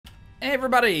Hey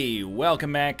everybody,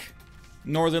 welcome back.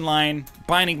 Northernlion,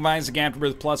 Binding Vines of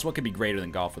Afterbirth Plus. What could be greater than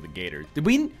golf with a gator? Did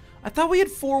we? I thought we had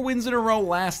 4 wins in a row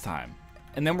last time.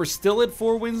 And then we're still at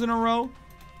 4 wins in a row?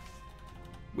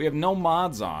 We have no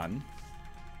mods on.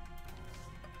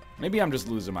 Maybe I'm just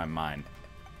losing my mind.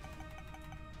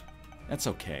 That's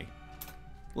okay.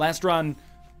 Last run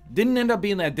didn't end up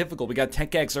being that difficult. We got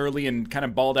Tech X early and kind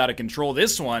of balled out of control.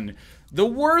 This one, the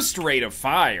worst rate of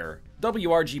fire.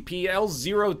 WRGP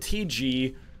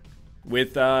L0TG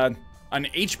with an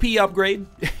HP upgrade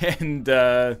and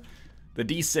the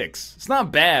D6. It's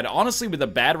not bad. Honestly, with a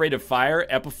bad rate of fire,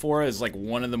 Epiphora is like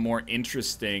one of the more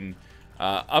interesting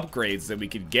upgrades that we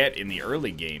could get in the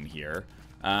early game here.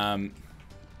 We're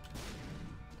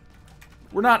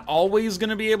not always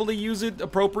going to be able to use it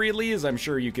appropriately, as I'm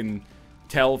sure you can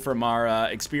tell from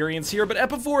our experience here, but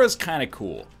Epiphora is kind of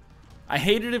cool. I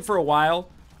hated it for a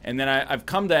while, and then I've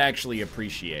come to actually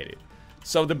appreciate it.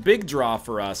 So the big draw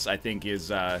for us, I think, is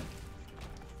the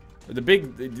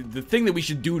thing that we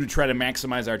should do to try to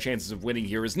maximize our chances of winning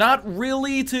here is not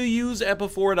really to use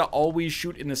Epiphora to always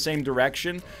shoot in the same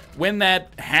direction. When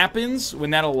that happens, when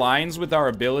that aligns with our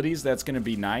abilities, that's going to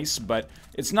be nice, but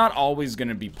it's not always going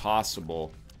to be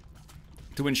possible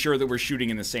to ensure that we're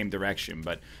shooting in the same direction.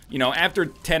 But, you know, after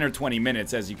 10 or 20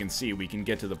 minutes, as you can see, we can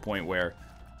get to the point where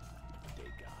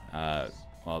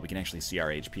well, we can actually see our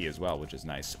HP as well, which is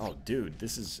nice. Oh, dude,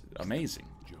 this is amazing.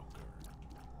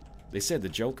 They said the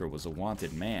Joker was a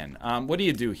wanted man. What do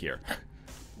you do here?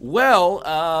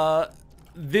 Well,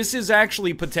 this is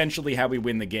actually potentially how we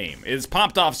win the game. It's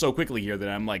popped off so quickly here that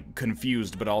I'm, like,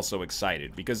 confused but also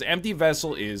excited. Because Empty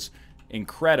Vessel is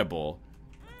incredible.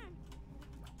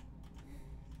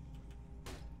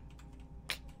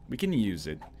 We can use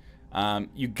it.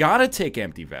 You gotta take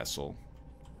Empty Vessel.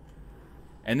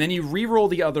 And then you reroll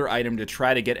the other item to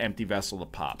try to get Empty Vessel to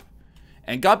pop.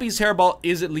 And Guppy's Hairball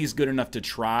is at least good enough to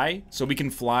try, so we can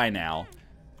fly now.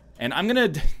 And I'm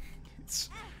gonna...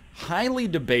 It's highly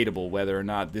debatable whether or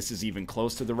not this is even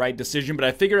close to the right decision, but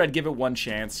I figured I'd give it one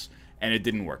chance, and it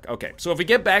didn't work. Okay, so if we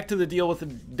get back to the deal with the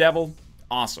devil,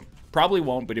 awesome. Probably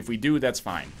won't, but if we do, that's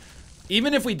fine.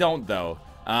 Even if we don't, though,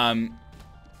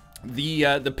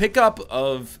 the pickup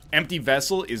of Empty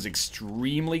Vessel is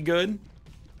extremely good.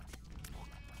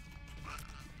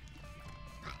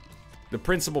 The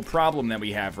principal problem that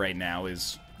we have right now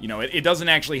is, you know, it doesn't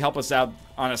actually help us out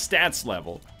on a stats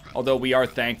level. Although we are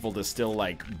thankful to still,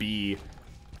 like, be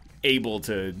able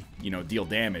to, you know, deal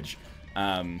damage.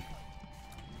 And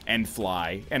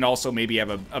fly. And also maybe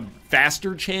have a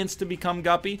faster chance to become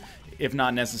Guppy. If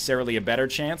not necessarily a better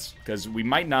chance. Because we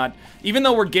might not, even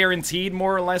though we're guaranteed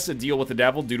more or less a deal with the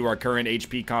devil due to our current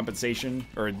HP compensation,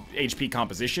 or HP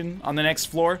composition on the next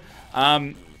floor.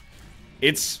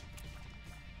 It's...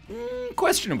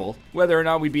 questionable whether or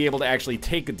not we'd be able to actually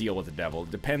take a deal with the devil.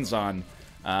 It depends on,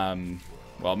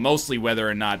 well, mostly whether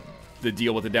or not the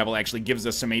deal with the devil actually gives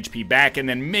us some HP back, and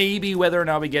then maybe whether or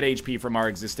not we get HP from our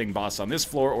existing boss on this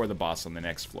floor or the boss on the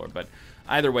next floor. But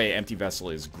either way, Empty Vessel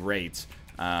is great,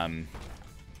 and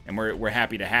we're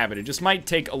happy to have it. It just might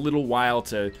take a little while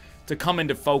to come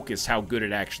into focus how good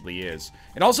it actually is.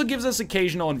 It also gives us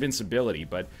occasional invincibility,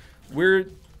 but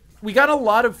we got a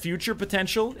lot of future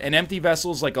potential, and Empty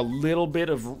Vessel's like a little bit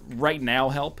of right now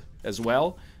help as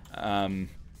well. But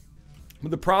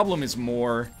the problem is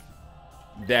more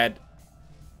that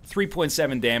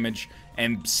 3.7 damage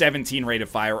and 17 rate of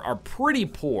fire are pretty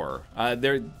poor.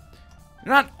 They're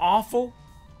not awful.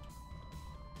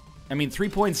 I mean,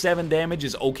 3.7 damage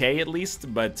is okay at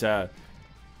least, but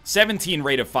 17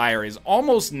 rate of fire is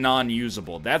almost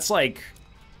non-usable. That's like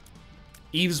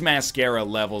Eve's Mascara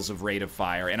levels of rate of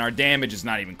fire, and our damage is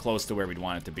not even close to where we'd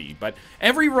want it to be. But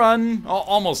every run,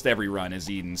 almost every run, as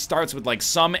Eden, starts with like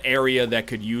some area that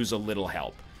could use a little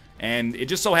help. And it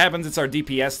just so happens it's our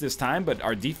DPS this time, but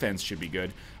our defense should be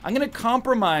good. I'm going to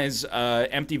compromise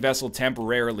Empty Vessel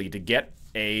temporarily to get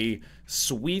a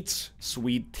sweet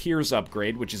Tears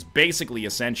upgrade, which is basically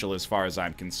essential as far as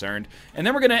I'm concerned. And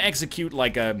then we're going to execute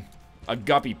like a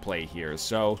Guppy play here.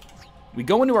 So we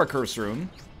go into our curse room.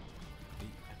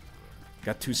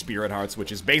 Got 2 Spirit Hearts,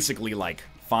 which is basically, like,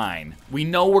 fine. We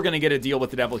know we're going to get a deal with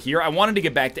the devil here. I wanted to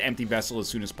get back to Empty Vessel as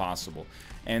soon as possible.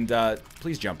 And,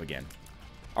 please jump again.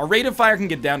 Our rate of fire can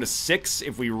get down to 6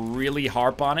 if we really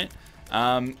harp on it.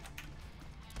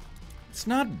 It's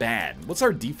not bad. What's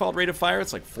our default rate of fire?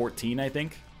 It's like 14, I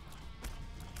think.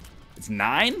 It's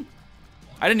 9?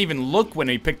 I didn't even look when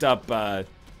he picked up,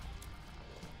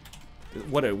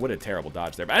 What a terrible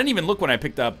dodge there. But I didn't even look when I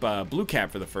picked up, Blue Cap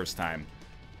for the first time.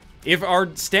 If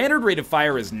our standard rate of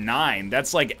fire is 9,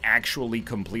 that's, like, actually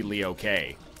completely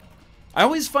okay. I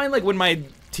always find, like, when my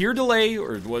Tier delay,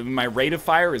 or my rate of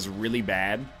fire is really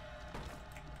bad.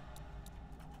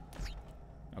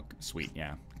 Okay, sweet,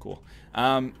 yeah, cool.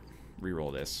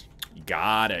 Reroll this. You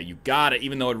gotta,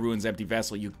 even though it ruins Empty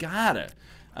Vessel, you gotta.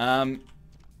 I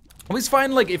always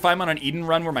find, like, if I'm on an Eden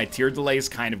run where my tier delay is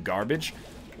kind of garbage,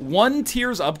 one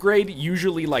tier's upgrade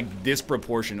usually, like,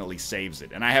 disproportionately saves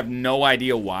it. And I have no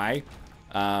idea why.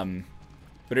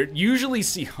 But it usually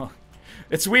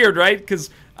it's weird, right? Because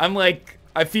I'm like,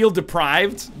 I feel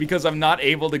deprived because I'm not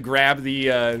able to grab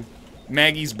the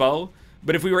Maggie's bow.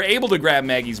 But if we were able to grab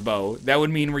Maggie's bow, that would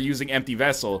mean we're using Empty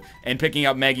Vessel, and picking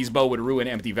up Maggie's bow would ruin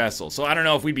Empty Vessel. So I don't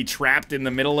know if we'd be trapped in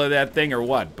the middle of that thing or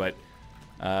what, but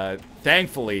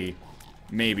thankfully,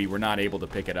 maybe we're not able to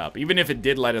pick it up. Even if it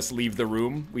did let us leave the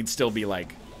room, we'd still be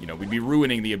like, you know, we'd be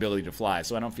ruining the ability to fly,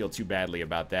 so I don't feel too badly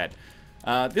about that.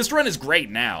 This run is great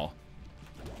now.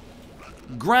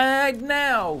 Grind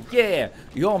now, yeah,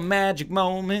 your magic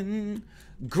moment.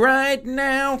 Grind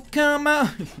now, come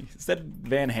on. Is that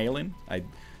Van Halen?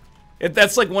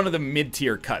 That's like one of the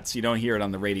mid-tier cuts. You don't hear it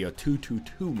on the radio too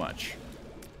much.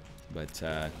 But,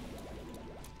 so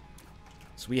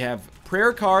we have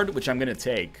prayer card, which I'm gonna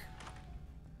take.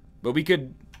 But we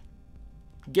could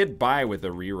get by with a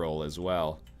reroll as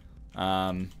well.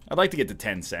 I'd like to get to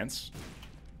 10 cents.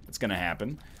 It's gonna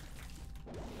happen.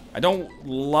 I don't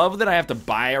love that I have to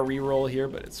buy a reroll here,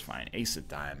 but it's fine. Ace of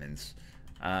diamonds.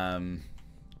 Then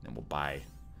we'll buy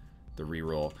the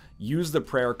reroll. Use the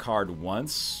prayer card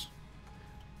once.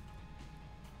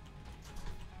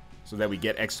 So that we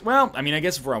get X. Well, I mean, I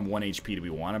guess if we're on 1 HP, do we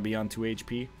want to be on 2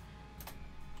 HP?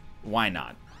 Why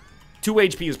not? 2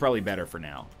 HP is probably better for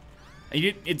now.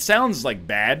 It sounds like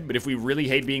bad, but if we really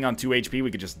hate being on 2 HP,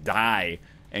 we could just die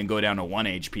and go down to 1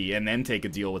 HP and then take a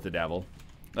deal with the devil.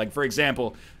 Like, for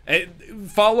example,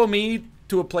 follow me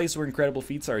to a place where incredible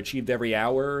feats are achieved every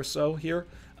hour or so here.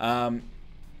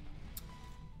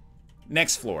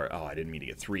 Next floor. Oh, I didn't mean to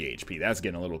get 3 HP. That's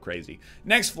getting a little crazy.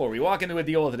 Next floor. We walk into a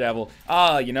deal with the devil.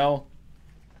 You know,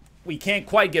 we can't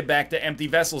quite get back to empty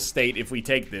vessel state if we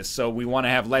take this, so we want to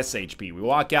have less HP. We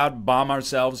walk out, bomb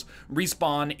ourselves,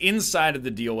 respawn inside of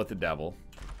the deal with the devil.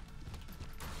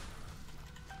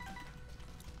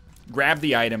 Grab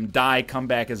the item, die, come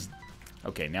back as...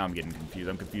 Okay, now I'm getting confused.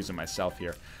 I'm confusing myself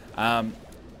here.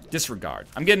 Disregard.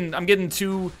 I'm getting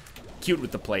too cute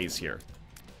with the plays here.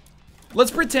 Let's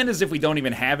pretend as if we don't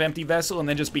even have Empty Vessel and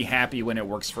then just be happy when it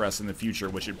works for us in the future,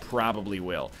 which it probably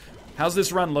will. How's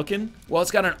this run looking? Well,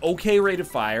 it's got an okay rate of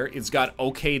fire. It's got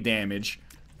okay damage.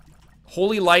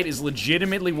 Holy Light is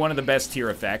legitimately one of the best tier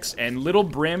effects. And Little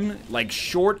Brim, like,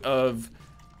 short of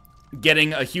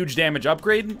getting a huge damage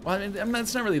upgrade, well,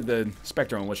 that's not really the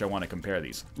spectrum in which I want to compare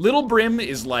these. Little Brim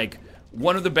is, like,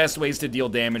 one of the best ways to deal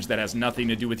damage that has nothing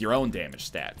to do with your own damage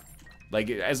stat. Like,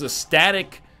 as a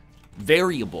static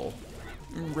variable...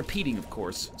 Repeating, of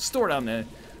course. Stored on the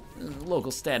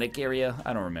local static area.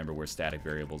 I don't remember where static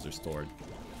variables are stored.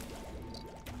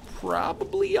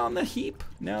 Probably on the heap?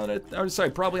 Now that or sorry,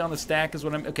 probably on the stack is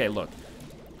what I'm... Okay, look.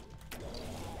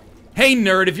 Hey,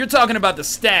 nerd, if you're talking about the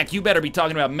stack, you better be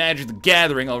talking about Magic the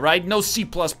Gathering, alright? No C++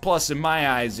 in my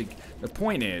eyes. The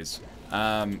point is,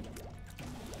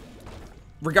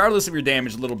 regardless of your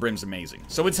damage, Little Brim's amazing.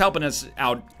 So it's helping us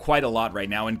out quite a lot right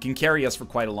now and can carry us for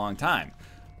quite a long time.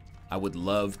 I would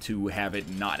love to have it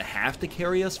not have to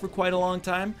carry us for quite a long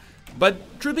time.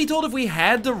 But truth be told, if we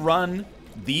had to run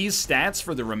these stats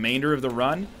for the remainder of the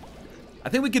run, I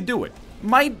think we could do it.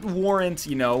 Might warrant,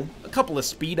 you know, a couple of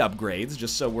speed upgrades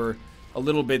just so we're a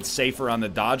little bit safer on the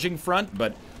dodging front.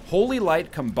 But Holy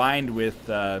Light combined with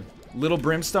Little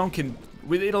Brimstone,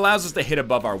 it allows us to hit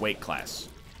above our weight class.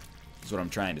 That's what I'm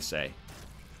trying to say.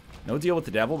 No deal with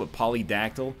the devil, but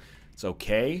Polydactyl, it's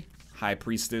okay. High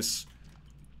Priestess...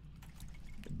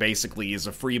 basically is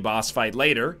a free boss fight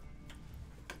later.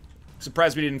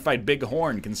 Surprised we didn't fight Big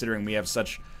Horn, considering we have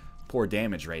such poor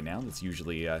damage right now. That's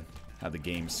usually how the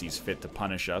game sees fit to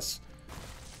punish us.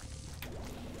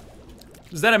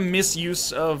 Is that a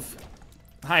misuse of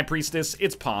High Priestess?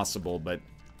 It's possible, but...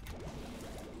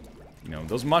 you know,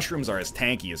 those mushrooms are as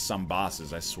tanky as some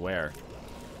bosses, I swear.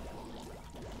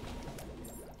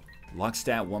 Luck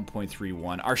stat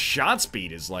 1.31. Our shot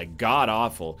speed is, like,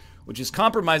 god-awful, which is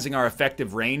compromising our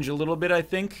effective range a little bit, I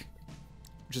think.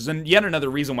 Which is yet another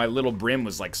reason why Little Brim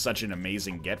was, like, such an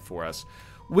amazing get for us.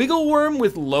 Wiggle Worm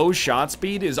with low shot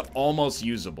speed is almost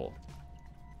usable.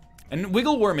 And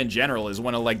Wiggle Worm in general is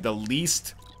one of, like, the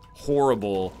least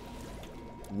horrible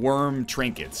worm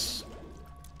trinkets.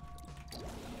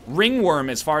 Ringworm,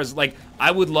 as far as, like,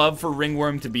 I would love for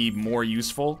Ringworm to be more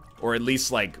useful, or at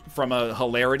least, like, from a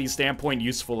hilarity standpoint,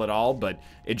 useful at all, but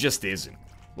it just isn't.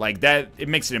 Like, that, it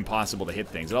makes it impossible to hit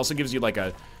things. It also gives you, like,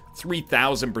 a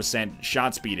 3,000%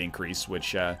 shot speed increase,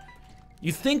 which,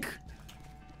 you think,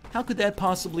 how could that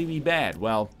possibly be bad?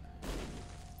 Well,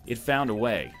 it found a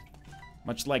way.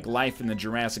 Much like life in the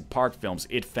Jurassic Park films,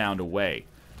 it found a way.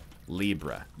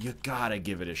 Libra, you gotta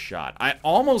give it a shot. I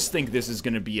almost think this is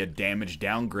gonna be a damage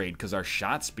downgrade because our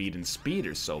shot speed and speed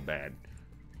are so bad.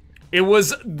 It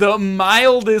was the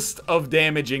mildest of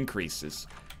damage increases.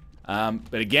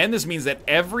 But again, this means that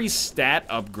every stat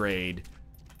upgrade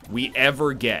we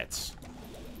ever get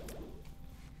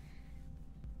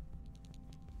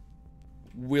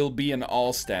will be an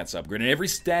all stats upgrade. And every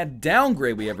stat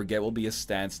downgrade we ever get will be a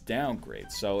stats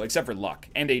downgrade. So, except for luck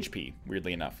and HP,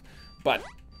 weirdly enough. But,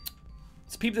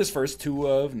 let's peep this first.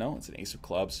 No, it's an ace of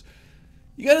clubs.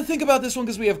 You gotta think about this one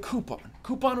because we have coupon.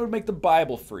 Coupon would make the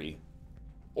Bible free.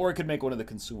 Or it could make one of the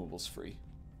consumables free.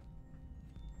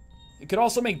 It could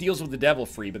also make deals with the devil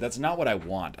free, but that's not what I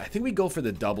want. I think we go for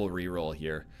the double reroll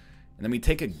here. And then we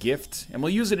take a gift, and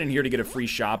we'll use it in here to get a free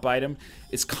shop item.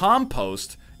 It's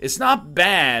compost. It's not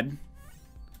bad,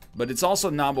 but it's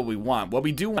also not what we want. What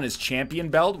we do want is champion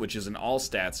belt, which is an all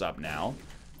stats up now.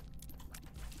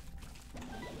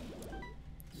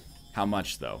 How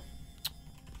much, though?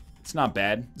 It's not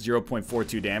bad.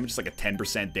 0.42 damage. It's like a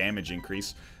 10% damage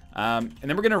increase. And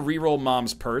then we're going to reroll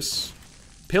Mom's Purse.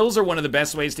 Pills are one of the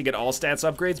best ways to get all stats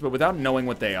upgrades, but without knowing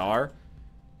what they are,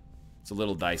 it's a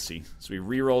little dicey. So we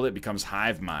rerolled it, becomes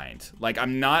Hive Mind. Like,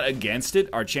 I'm not against it.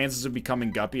 Our chances of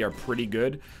becoming Guppy are pretty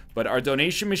good, but our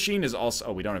donation machine is also...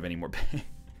 Oh, we don't have any more pay.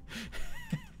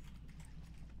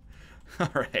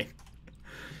 Alright.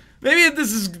 Maybe if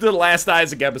this is the last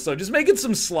Isaac episode, just making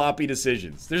some sloppy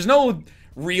decisions. There's no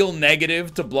real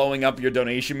negative to blowing up your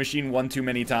donation machine one too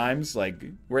many times. Like,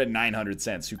 we're at 900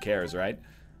 cents. Who cares, right?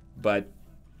 But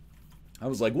I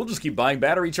was like, we'll just keep buying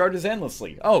battery charges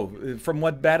endlessly. Oh, from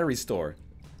what battery store?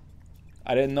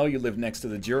 I didn't know you lived next to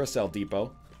the Duracell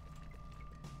depot.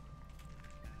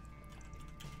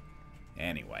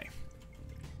 Anyway.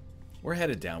 We're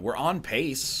headed down. We're on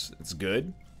pace. It's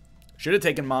good. Should have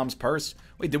taken Mom's Purse.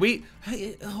 Wait, did we...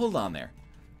 Hey, hold on there.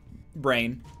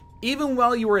 Brain. Even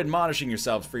while you were admonishing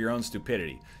yourselves for your own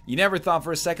stupidity, you never thought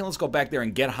for a second, let's go back there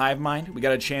and get Hive Mind? We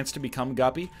got a chance to become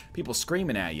Guppy? People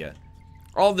screaming at you.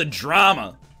 All the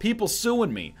drama. People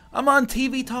suing me. I'm on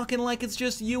TV talking like it's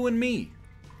just you and me.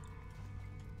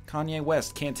 Kanye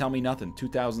West, Can't Tell Me Nothing,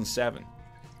 2007.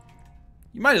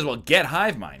 You might as well get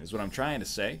Hive Mind, is what I'm trying to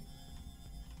say.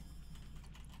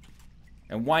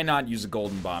 And why not use a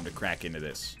golden bomb to crack into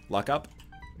this? Luck up?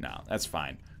 No, that's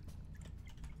fine.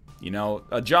 You know,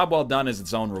 a job well done is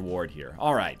its own reward here.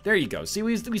 All right, there you go. See,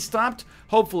 we stopped,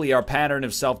 hopefully, our pattern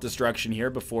of self-destruction here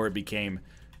before it became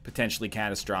potentially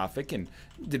catastrophic. And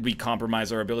did we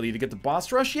compromise our ability to get the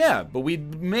boss rush? Yeah, but we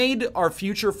made our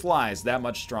future flies that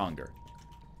much stronger.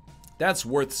 That's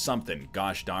worth something.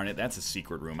 Gosh darn it, that's a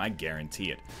secret room. I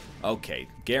guarantee it. Okay,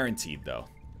 guaranteed, though.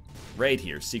 Right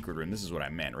here, secret room. This is what I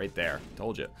meant, right there.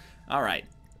 Told you. All right.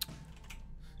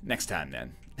 Next time,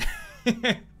 then.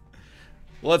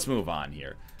 Well, let's move on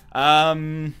here.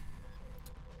 We're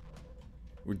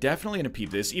definitely going to peep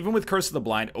this. Even with Curse of the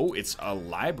Blind. Oh, it's a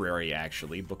library,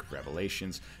 actually. Book of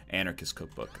Revelations. Anarchist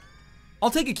Cookbook. I'll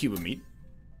take a cube of meat.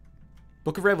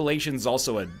 Book of Revelations is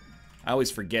also a... I always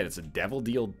forget. It's a devil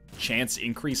deal chance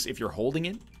increase if you're holding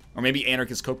it. Or maybe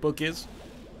Anarchist Cookbook is.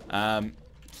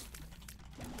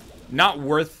 Not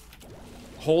worth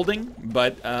holding,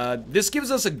 but this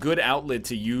gives us a good outlet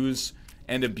to use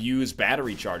and abuse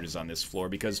battery charges on this floor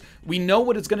because we know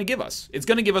what it's going to give us. It's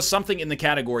going to give us something in the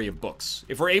category of books.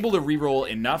 If we're able to reroll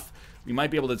enough, we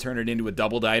might be able to turn it into a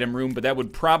doubled item room, but that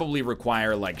would probably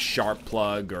require like Sharp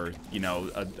Plug or, you know,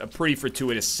 a pretty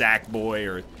fortuitous Sack Boy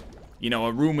or, you know,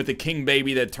 a room with a King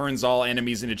Baby that turns all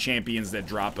enemies into champions that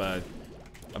drop a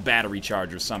battery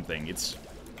charge or something. It's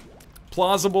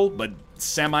plausible, but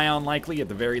semi-unlikely at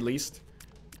the very least.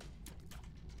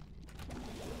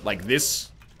 Like this.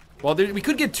 Well, we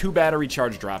could get 2 battery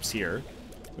charge drops here,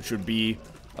 which would be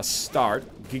a start.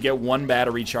 We could get 1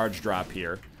 battery charge drop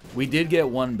here. We did get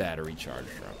 1 battery charge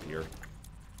drop here.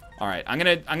 All right, I'm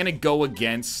gonna go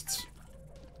against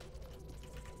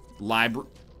library.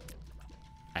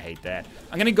 I hate that.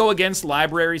 I'm gonna go against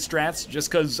library strats just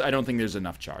because I don't think there's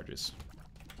enough charges.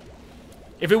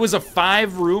 If it was a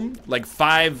 5 room, like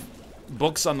 5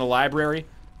 books on the library,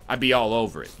 I'd be all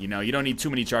over it. You know, you don't need too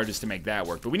many charges to make that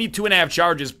work. But we need 2.5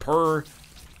 charges per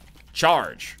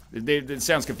charge. It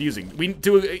sounds confusing.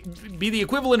 To be the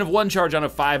equivalent of 1 charge on a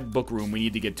 5 book room, we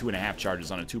need to get 2.5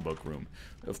 charges on a 2 book room.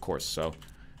 Of course, so.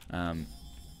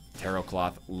 Tarot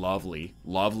cloth, lovely,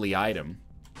 lovely item.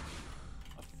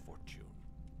 A fortune.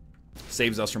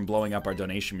 Saves us from blowing up our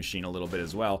donation machine a little bit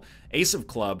as well. Ace of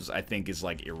clubs, I think, is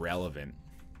like irrelevant.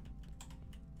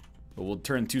 But we'll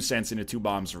turn 2 cents into 2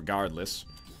 bombs regardless.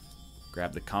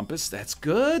 Grab the compass. That's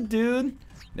good, dude.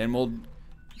 Then we'll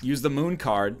use the moon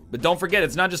card. But don't forget,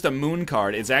 it's not just a moon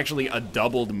card. It's actually a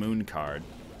doubled moon card.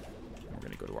 We're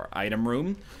going to go to our item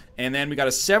room. And then we got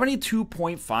a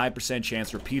 72.5%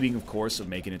 chance, repeating, of course, of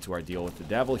making it to our deal with the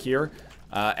devil here.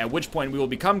 At which point we will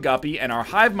become Guppy, and our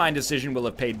hive mind decision will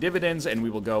have paid dividends, and we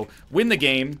will go win the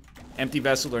game. Empty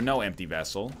vessel or no empty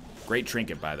vessel. Great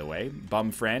trinket, by the way.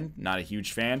 Bum friend, not a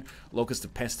huge fan. Locust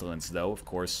of Pestilence, though, of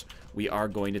course, we are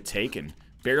going to take, and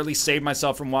barely saved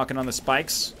myself from walking on the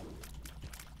spikes.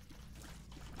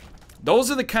 Those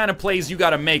are the kind of plays you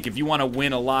gotta make if you want to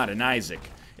win a lot in Isaac.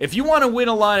 If you want to win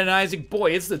a lot in Isaac,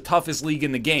 boy, it's the toughest league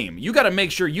in the game. You gotta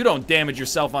make sure you don't damage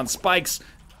yourself on spikes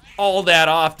all that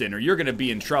often, or you're gonna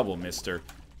be in trouble, mister.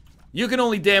 You can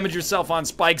only damage yourself on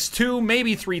spikes 2,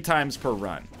 maybe 3 times per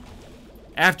run.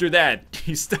 After that,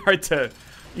 you start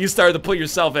to put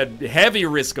yourself at heavy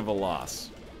risk of a loss.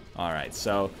 Alright,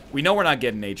 so we know we're not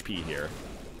getting HP here.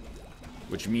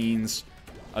 Which means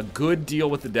a good deal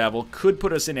with the devil could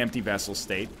put us in empty vessel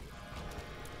state.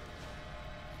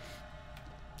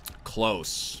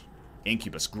 Close.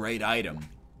 Incubus, great item.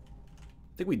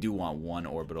 I think we do want 1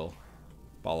 orbital.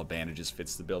 Ball of Bandages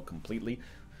fits the bill completely.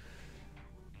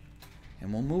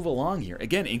 And we'll move along here.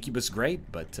 Again, Incubus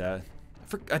great, but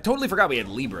I totally forgot we had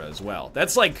Libra as well.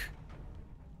 That's like,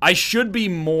 I should be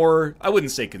more, I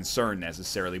wouldn't say concerned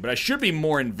necessarily, but I should be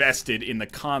more invested in the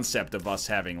concept of us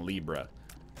having Libra.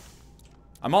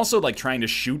 I'm also like trying to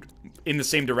shoot in the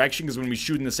same direction, because when we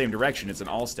shoot in the same direction, it's an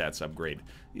all stats upgrade.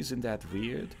 Isn't that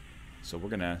weird? So we're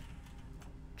gonna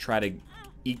try to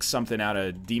eke something out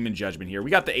of Demon Judgment here.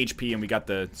 We got the HP and we got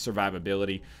the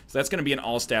survivability. So that's gonna be an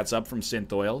all stats up from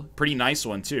Synth Oil. Pretty nice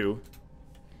one too.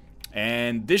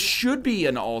 And this should be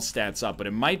an all stats up, but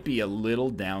it might be a little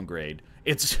downgrade.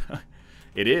 It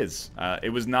is.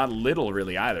 It was not little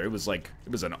really either. It was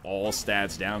an all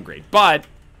stats downgrade. But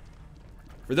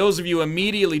for those of you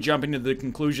immediately jumping to the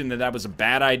conclusion that that was a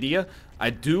bad idea,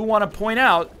 I do want to point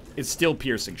out it's still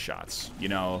piercing shots. You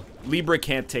know, Libra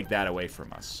can't take that away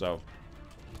from us. So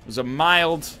it was a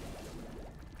mild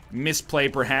misplay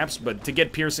perhaps, but to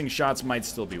get piercing shots might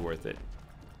still be worth it.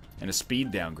 And a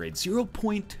speed downgrade.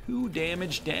 0.2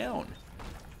 damage down.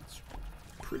 It's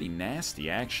pretty nasty,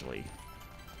 actually.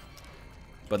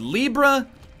 But Libra...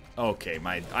 Okay,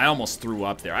 I almost threw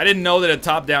up there. I didn't know that a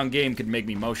top-down game could make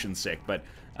me motion sick, but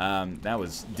that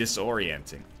was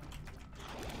disorienting.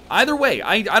 Either way,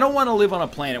 I don't want to live on a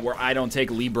planet where I don't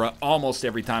take Libra almost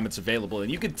every time it's available.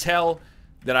 And you can tell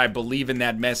that I believe in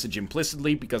that message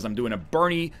implicitly because I'm doing a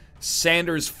Bernie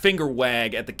Sanders finger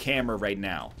wag at the camera right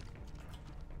now.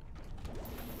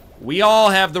 We all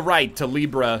have the right to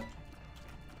Libra.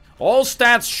 All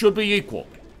stats should be equal.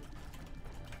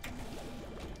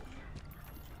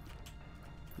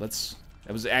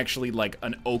 That was actually like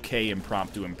an okay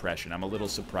impromptu impression. I'm a little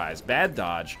surprised. Bad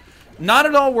dodge. Not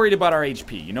at all worried about our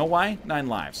HP. You know why? 9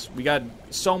 lives. We got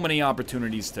so many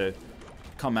opportunities to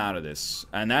come out of this.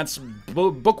 And that's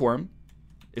Bookworm.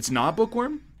 It's not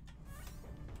Bookworm?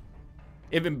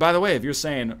 By the way, if you're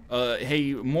saying,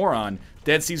 hey, moron,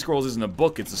 Dead Sea Scrolls isn't a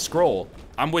book, it's a scroll,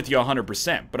 I'm with you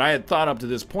 100%. But I had thought up to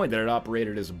this point that it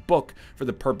operated as a book for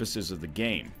the purposes of the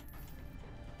game.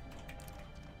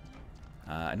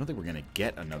 I don't think we're going to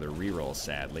get another reroll,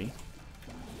 sadly.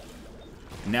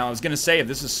 Now, I was going to say, if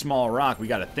this is Small Rock, we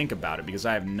got to think about it, because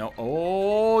I have no...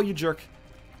 Oh, you jerk.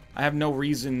 I have no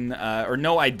reason, or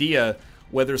no idea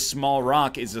whether Small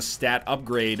Rock is a stat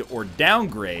upgrade or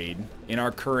downgrade in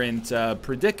our current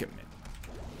predicament.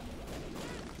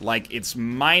 Like, it's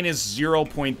minus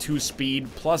 0.2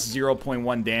 speed, plus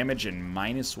 0.1 damage, and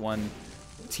minus 1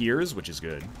 tears, which is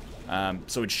good.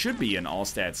 So it should be an all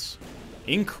stats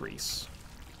increase.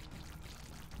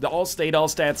 The all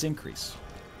stats increase.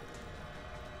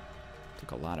 Took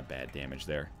a lot of bad damage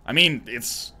there. I mean,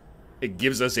 it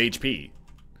gives us HP.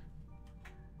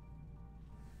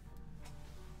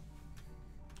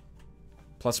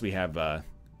 Plus we have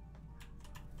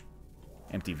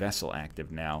empty vessel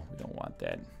active now. We don't want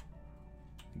that.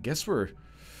 I guess we're...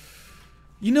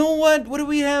 You know what? What do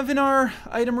we have in our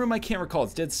item room? I can't recall.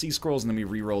 It's Dead Sea Scrolls, and then we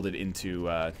re-rolled it into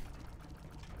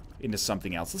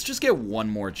something else. Let's just get one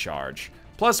more charge.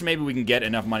 Plus, maybe we can get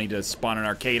enough money to spawn an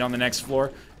arcade on the next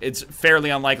floor. It's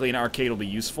fairly unlikely an arcade will be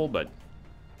useful, but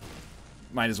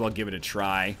might as well give it a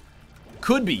try.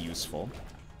 Could be useful.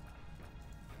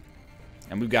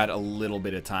 And we've got a little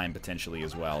bit of time potentially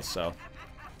as well, so...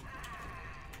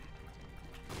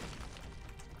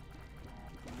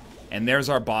 And there's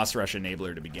our boss rush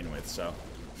enabler to begin with, so...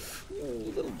 Ooh,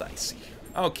 a little dicey.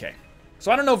 Okay.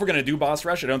 So I don't know if we're going to do boss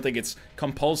rush. I don't think it's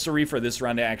compulsory for this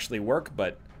run to actually work,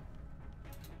 but...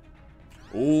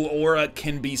 Ooh, Aura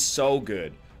can be so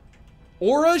good.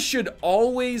 Aura should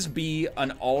always be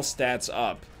an all stats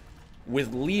up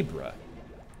with Libra.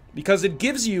 Because it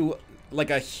gives you, like,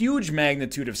 a huge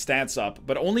magnitude of stats up,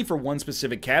 but only for one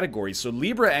specific category. So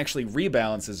Libra actually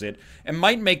rebalances it and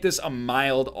might make this a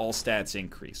mild all stats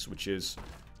increase, which is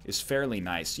fairly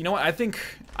nice. You know what?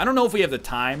 I don't know if we have the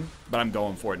time, but I'm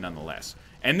going for it nonetheless.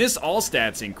 And this all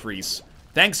stats increase,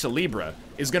 thanks to Libra,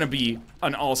 is going to be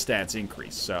an all stats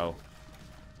increase. So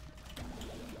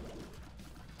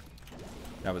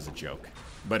that was a joke,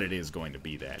 but it is going to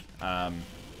be that.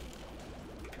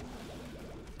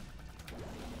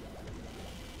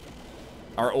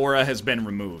 Our aura has been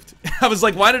removed. I was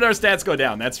like, why did our stats go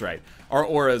down? That's right. Our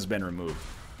aura has been removed.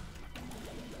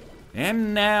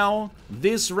 And now,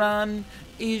 this run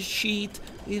is sheet.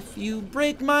 If you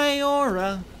break my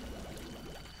aura,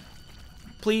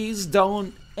 please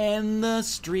don't end the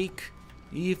streak.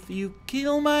 If you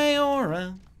kill my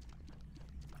aura.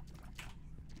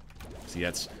 See,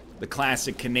 that's the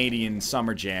classic Canadian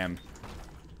summer jam.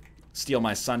 Steal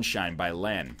My Sunshine by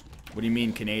Len. What do you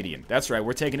mean Canadian? That's right,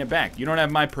 we're taking it back. You don't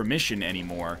have my permission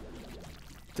anymore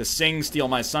to sing Steal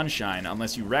My Sunshine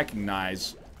unless you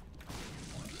recognize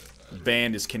the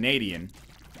band is Canadian.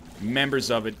 Members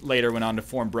of it later went on to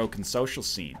form Broken Social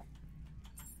Scene.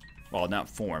 Well, not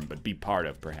form, but be part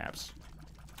of, perhaps.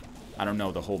 I don't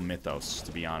know the whole mythos,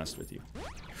 to be honest with you.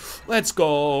 Let's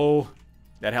go!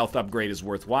 That health upgrade is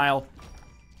worthwhile.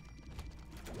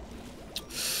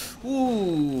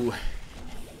 Ooh.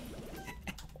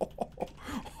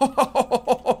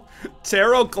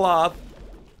 Tarot cloth.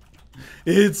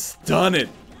 It's done it.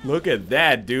 Look at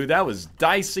that, dude. That was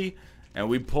dicey. And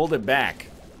we pulled it back.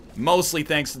 Mostly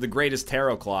thanks to the greatest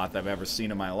tarot cloth I've ever seen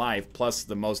in my life. Plus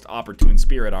the most opportune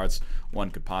spirit arts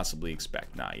one could possibly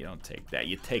expect. Nah, you don't take that.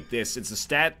 You take this. It's a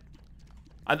stat.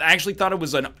 I actually thought it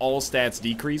was an all stats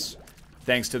decrease.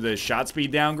 Thanks to the shot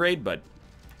speed downgrade. But,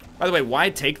 by the way,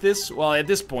 why take this? Well, at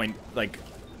this point, like...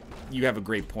 You have a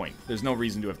great point. There's no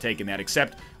reason to have taken that,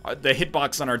 except the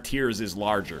hitbox on our tiers is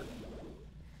larger.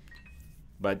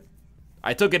 But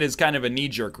I took it as kind of a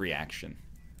knee-jerk reaction.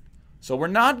 So we're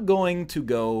not going to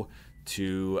go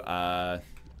to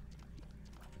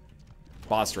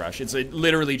boss rush. It's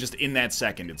literally just in that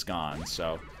second it's gone.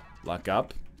 So luck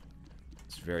up.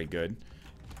 It's very good.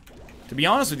 To be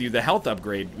honest with you, the health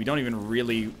upgrade we don't even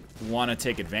really want to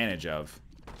take advantage of.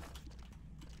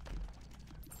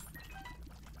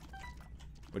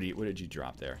 What did you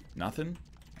drop there? Nothing?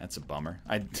 That's a bummer.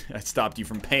 I stopped you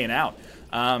from paying out.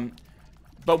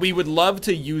 But we would love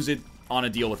to use it on a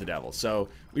deal with the devil. So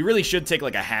we really should take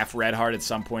like a half red heart at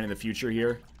some point in the future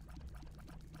here.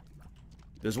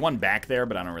 There's one back there,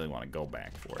 but I don't really want to go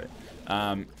back for it.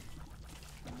 Come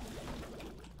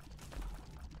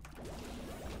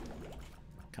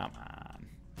on.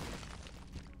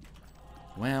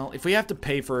 Well, if we have to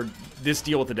pay for this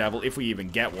deal with the devil, if we even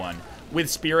get one, with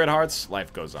spirit hearts,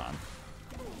 life goes on.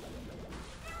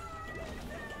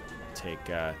 Take,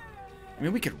 I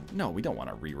mean, we could... No, we don't want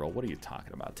to reroll. What are you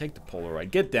talking about? Take the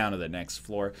Polaroid. Get down to the next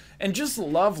floor. And just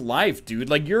love life, dude.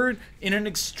 Like, you're in an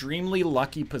extremely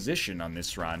lucky position on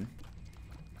this run.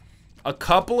 A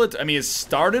couple of... I mean, it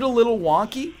started a little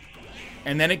wonky.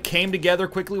 And then it came together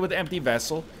quickly with Empty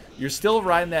Vessel. You're still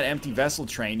riding that Empty Vessel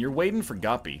train. You're waiting for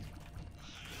Guppy.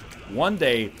 One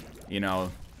day, you know,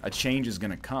 a change is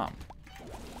going to come.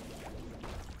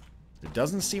 It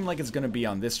doesn't seem like it's going to be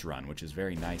on this run, which is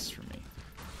very nice for me.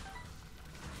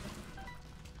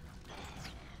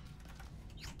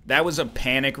 That was a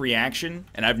panic reaction,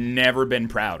 and I've never been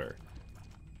prouder.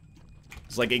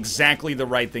 It's like exactly the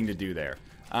right thing to do there.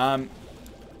 I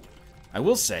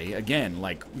will say, again,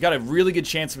 like, we got a really good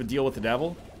chance of a deal with the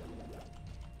devil.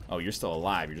 Oh, you're still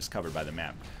alive. You're just covered by the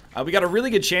map. We got a really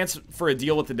good chance for a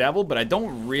deal with the devil, but I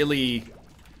don't really...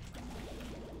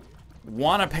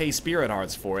 want to pay spirit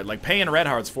hearts for it. Like, paying red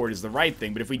hearts for it is the right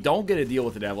thing, but if we don't get a deal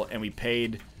with the devil and we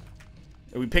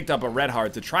picked up a red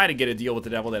heart to try to get a deal with the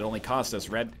devil that only cost us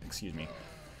red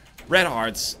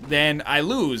hearts, then I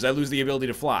lose the ability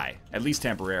to fly, at least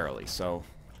temporarily. So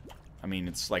I mean,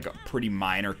 it's like a pretty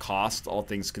minor cost, all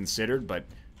things considered, but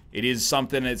it is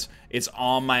something it's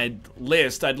on my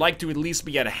list. I'd like to at least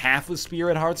be at a half of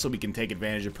spirit hearts so we can take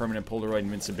advantage of permanent Polaroid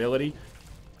invincibility.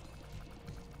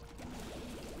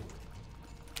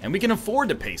 And we can afford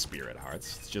to pay spirit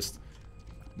hearts. It's just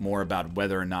more about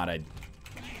whether or not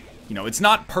you know, it's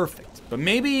not perfect, but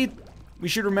maybe we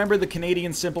should remember the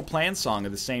Canadian Simple Plan song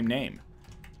of the same name.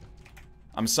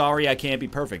 I'm sorry I can't be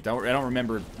perfect. I don't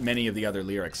remember many of the other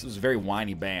lyrics. It was a very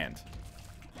whiny band.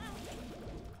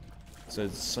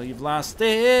 So you've lost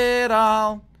it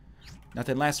all.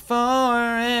 Nothing lasts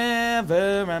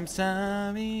forever. I'm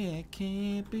sorry I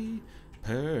can't be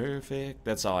perfect.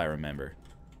 That's all I remember.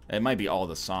 It might be all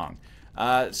the song.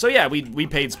 So yeah, we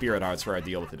paid Spirit Hearts for our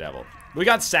deal with the devil. We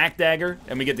got Sack Dagger,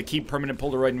 and we get to keep permanent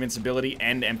Polaroid invincibility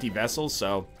and empty vessels,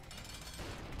 so...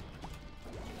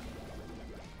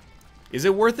 Is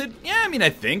it worth it? Yeah, I mean, I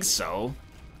think so.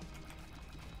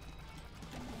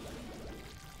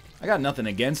 I got nothing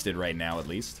against it right now, at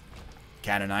least.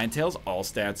 Cat o' Nine Tails, all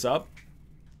stats up.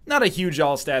 Not a huge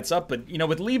all stats up, but, you know,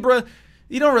 with Libra,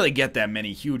 you don't really get that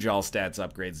many huge all stats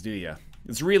upgrades, do you?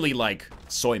 It's really like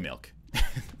soy milk.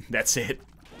 That's it.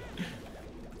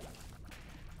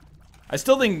 I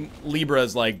still think Libra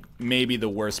is, like, maybe the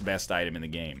worst best item in the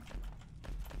game.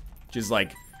 Which is,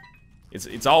 like,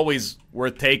 it's always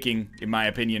worth taking, in my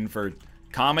opinion, for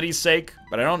comedy's sake,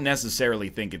 but I don't necessarily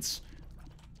think it's,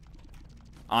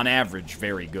 on average,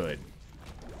 very good.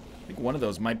 I think one of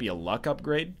those might be a luck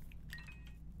upgrade.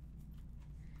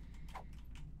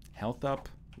 Health up.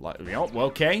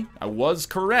 Okay, I was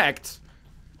correct.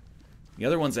 The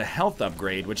other one's a health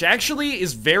upgrade, which actually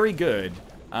is very good.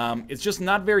 It's just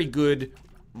not very good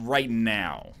right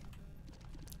now.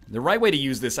 The right way to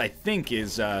use this, I think,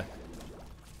 is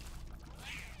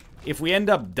if we end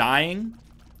up dying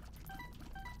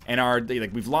and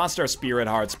we've lost our Spirit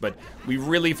Hearts, but we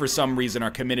really, for some reason, are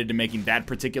committed to making that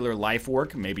particular life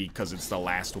work, maybe because it's the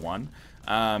last one,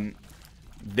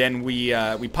 then we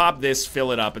pop this,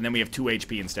 fill it up, and then we have 2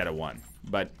 HP instead of 1.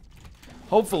 But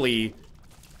hopefully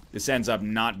this ends up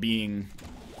not being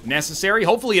necessary.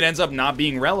 Hopefully it ends up not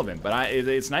being relevant, but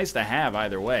it's nice to have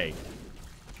either way.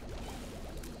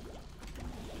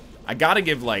 I gotta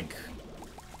give, like,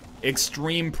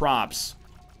 extreme props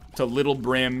to Little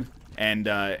Brim and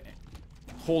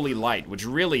Holy Light, which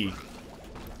really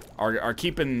are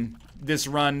keeping this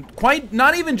run quite,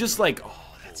 not even just like,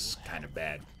 oh, that's kind of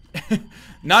bad.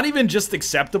 Not even just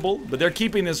acceptable, but they're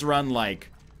keeping this run, like,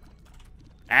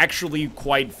 actually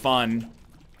quite fun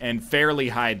and fairly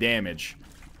high damage.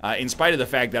 In spite of the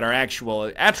fact that our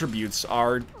actual attributes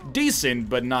are decent,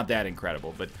 but not that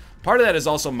incredible. But part of that is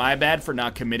also my bad for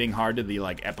not committing hard to the,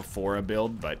 like, Epiphora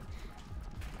build, but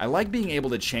I like being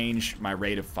able to change my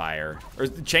rate of fire, or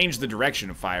change the direction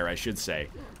of fire, I should say.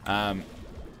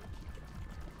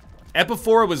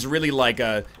 Epiphora was really like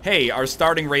a, hey, our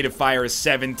starting rate of fire is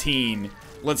 17.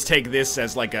 Let's take this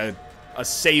as, like, a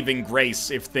saving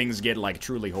grace if things get, like,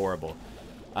 truly horrible.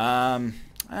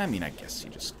 I mean, I guess you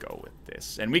just go with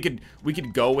this. And we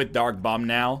could go with Dark Bum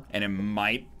now, and it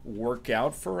might work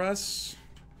out for us.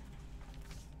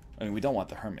 I mean, we don't want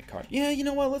the Hermit card. Yeah, you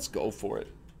know what? Let's go for it.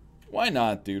 Why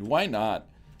not, dude? Why not?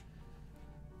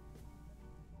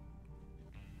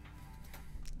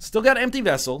 Still got Empty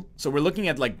Vessel, so we're looking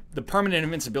at, like, the permanent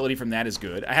invincibility from that is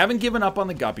good. I haven't given up on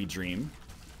the Guppy Dream.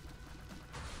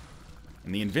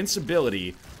 And the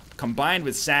invincibility, combined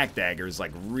with Sack Dagger, is,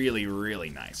 like, really, really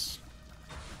nice.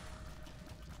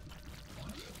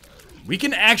 We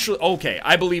can actually... Okay,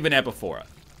 I believe in Epiphora.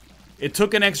 It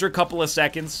took an extra couple of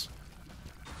seconds.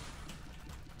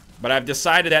 But I've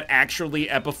decided that actually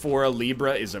Epiphora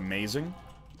Libra is amazing.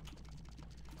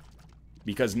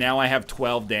 Because now I have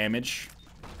 12 damage.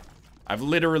 I've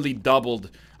literally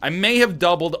doubled... I may have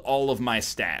doubled all of my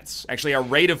stats. Actually, our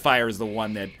rate of fire is the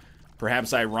one that,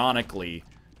 perhaps ironically,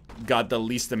 got the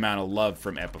least amount of love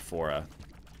from Epiphora.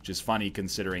 Which is funny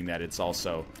considering that it's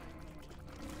also...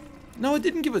 No, it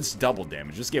didn't give us double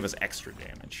damage. It just gave us extra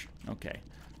damage. Okay.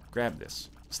 Grab this.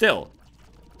 Still,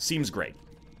 seems great.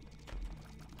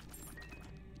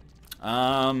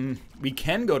 We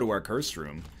can go to our curse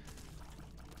room.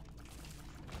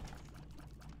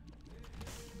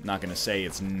 Not gonna say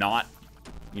it's not,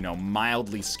 you know,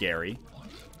 mildly scary.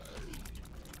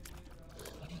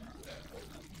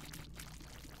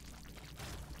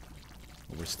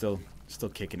 We're still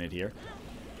kicking it here.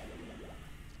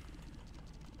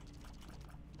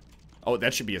 Oh,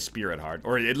 that should be a Spirit Heart.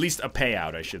 Or at least a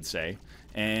payout, I should say.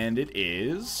 And it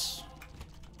is...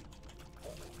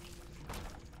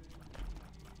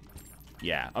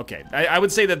 Yeah, okay. I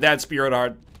would say that Spirit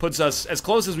Heart puts us as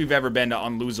close as we've ever been to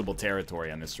unlosable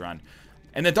territory on this run.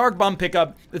 And the Dark Bomb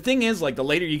pickup, the thing is, like, the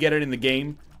later you get it in the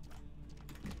game,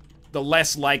 the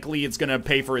less likely it's gonna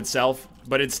pay for itself.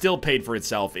 But it still paid for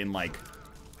itself in, like,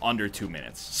 under 2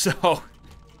 minutes. So...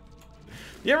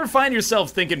 You ever find yourself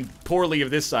thinking poorly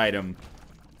of this item,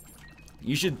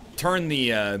 you should turn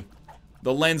the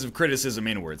lens of criticism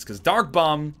inwards, because Dark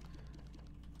Bomb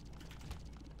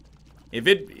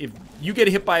If you get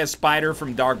hit by a spider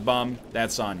from Dark Bum,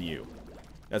 that's on you.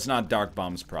 That's not Dark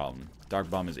Bum's problem. Dark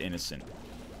Bum is innocent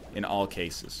in all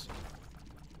cases.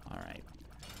 Alright.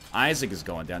 Isaac is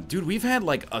going down. Dude, we've had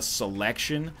like a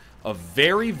selection of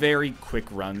very, very quick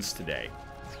runs today.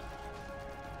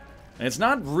 And it's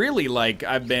not really like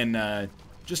I've been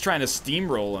just trying to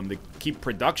steamroll them to keep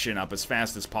production up as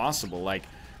fast as possible. Like,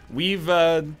 we've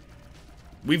done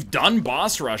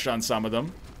boss rush on some of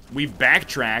them. We've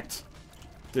backtracked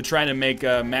to try to make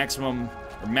maximum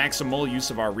or maximal use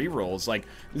of our rerolls. Like,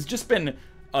 it's just been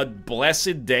a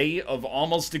blessed day of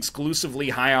almost exclusively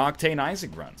high-octane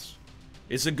Isaac runs.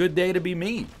 It's a good day to be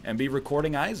me and be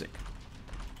recording Isaac.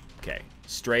 Okay,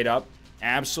 straight up,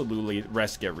 absolutely,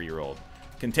 rest get rerolled.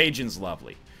 Contagion's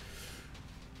lovely.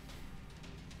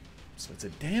 So it's a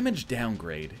damage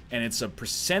downgrade, and it's a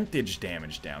percentage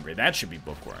damage downgrade. That should be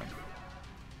Bookworm.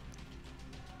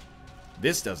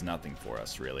 This does nothing for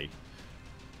us, really.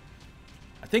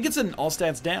 I think it's an all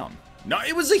stats down. No,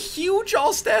 it was a huge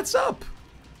all stats up.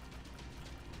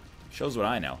 Shows what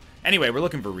I know. Anyway, we're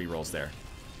looking for rerolls there.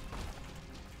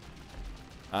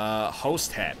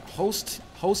 Host hat.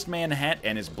 Hostman hat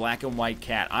and his black and white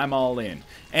cat. I'm all in.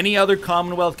 Any other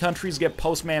Commonwealth countries get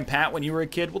Postman Pat when you were a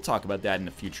kid? We'll talk about that in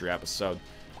a future episode.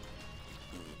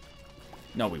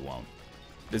 No, we won't.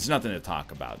 There's nothing to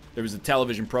talk about. There was a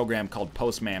television program called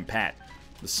Postman Pat.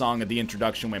 The song of the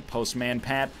introduction went Postman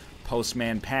Pat,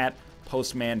 Postman Pat,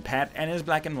 Postman Pat, and his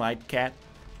black and white cat.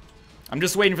 I'm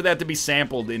just waiting for that to be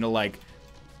sampled into, like,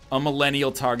 a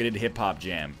millennial-targeted hip-hop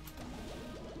jam.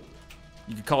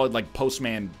 You could call it, like,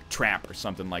 Postman Trap or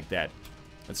something like that.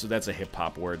 That's a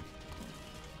hip-hop word.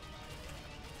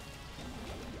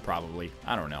 Probably.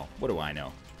 I don't know. What do I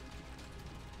know?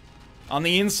 On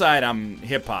the inside, I'm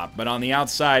hip-hop, but on the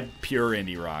outside, pure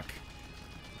indie rock.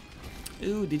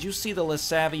 Ooh, did you see the Le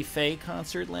Savvy Faye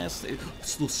concert last...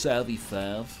 It's Le Savvy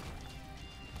Fav.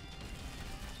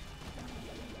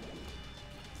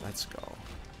 Let's go.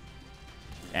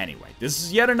 Anyway, this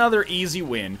is yet another easy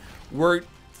win. We're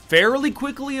fairly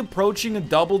quickly approaching a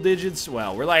double digits.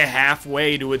 Well, we're like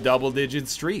halfway to a double-digit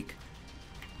streak.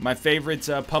 My favorite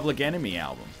Public Enemy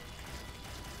album.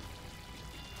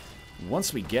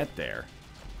 Once we get there,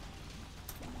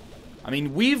 I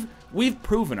mean, we've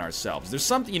proven ourselves. There's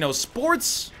something, you know,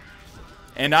 sports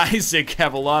and Isaac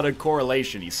have a lot of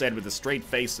correlation, he said with a straight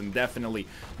face and definitely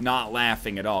not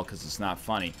laughing at all because it's not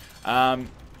funny.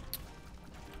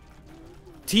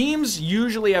 Teams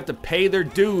usually have to pay their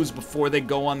dues before they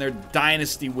go on their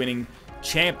dynasty-winning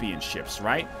championships,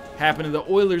 right? Happened to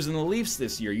the Oilers and the Leafs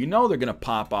this year. You know they're going to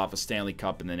pop off a Stanley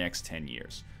Cup in the next 10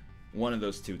 years. One of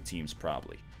those two teams,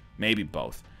 probably. Maybe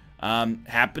both.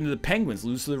 Happened to the Penguins.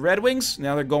 Lose to the Red Wings.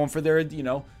 Now they're going for their, you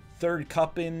know, third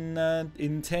cup in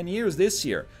 10 years this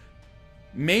year.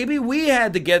 Maybe we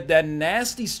had to get that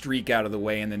nasty streak out of the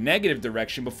way in the negative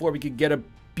direction before we could get a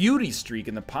beauty streak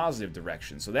in the positive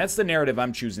direction. So that's the narrative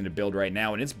I'm choosing to build right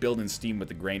now, and it's building steam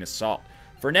with a grain of salt.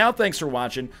 For now, thanks for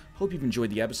watching. Hope you've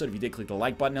enjoyed the episode. If you did, click the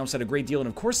like button. It helps out a great deal. And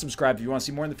of course, subscribe if you want to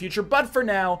see more in the future. But for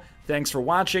now, thanks for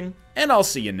watching, and I'll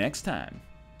see you next time.